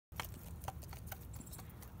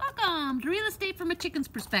welcome to Real Estate from a Chicken's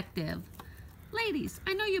Perspective. Ladies,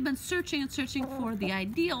 I know you've been searching for the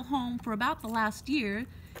ideal home for about the last year.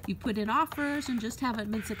 You put in offers and just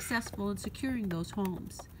haven't been successful in securing those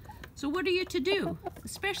homes. So what are you to do,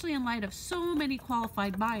 especially in light of so many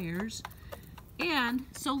qualified buyers and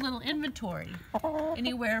so little inventory?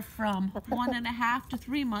 Anywhere from 1.5 to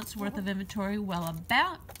 3 months worth of inventory, while a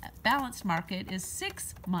balanced market is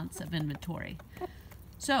 6 months of inventory.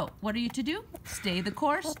 So what are you to do? Stay the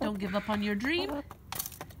course. Don't give up on your dream.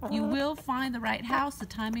 You will find the right house. The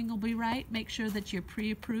timing will be right. Make sure that you're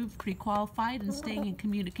pre-approved, pre-qualified, and staying in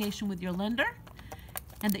communication with your lender,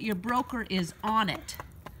 and that your broker is on it.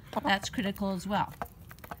 That's critical as well.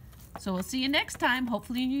 So we'll see you next time,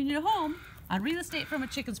 hopefully in your new home, on Real Estate from a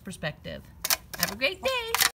Chicken's Perspective. Have a great day.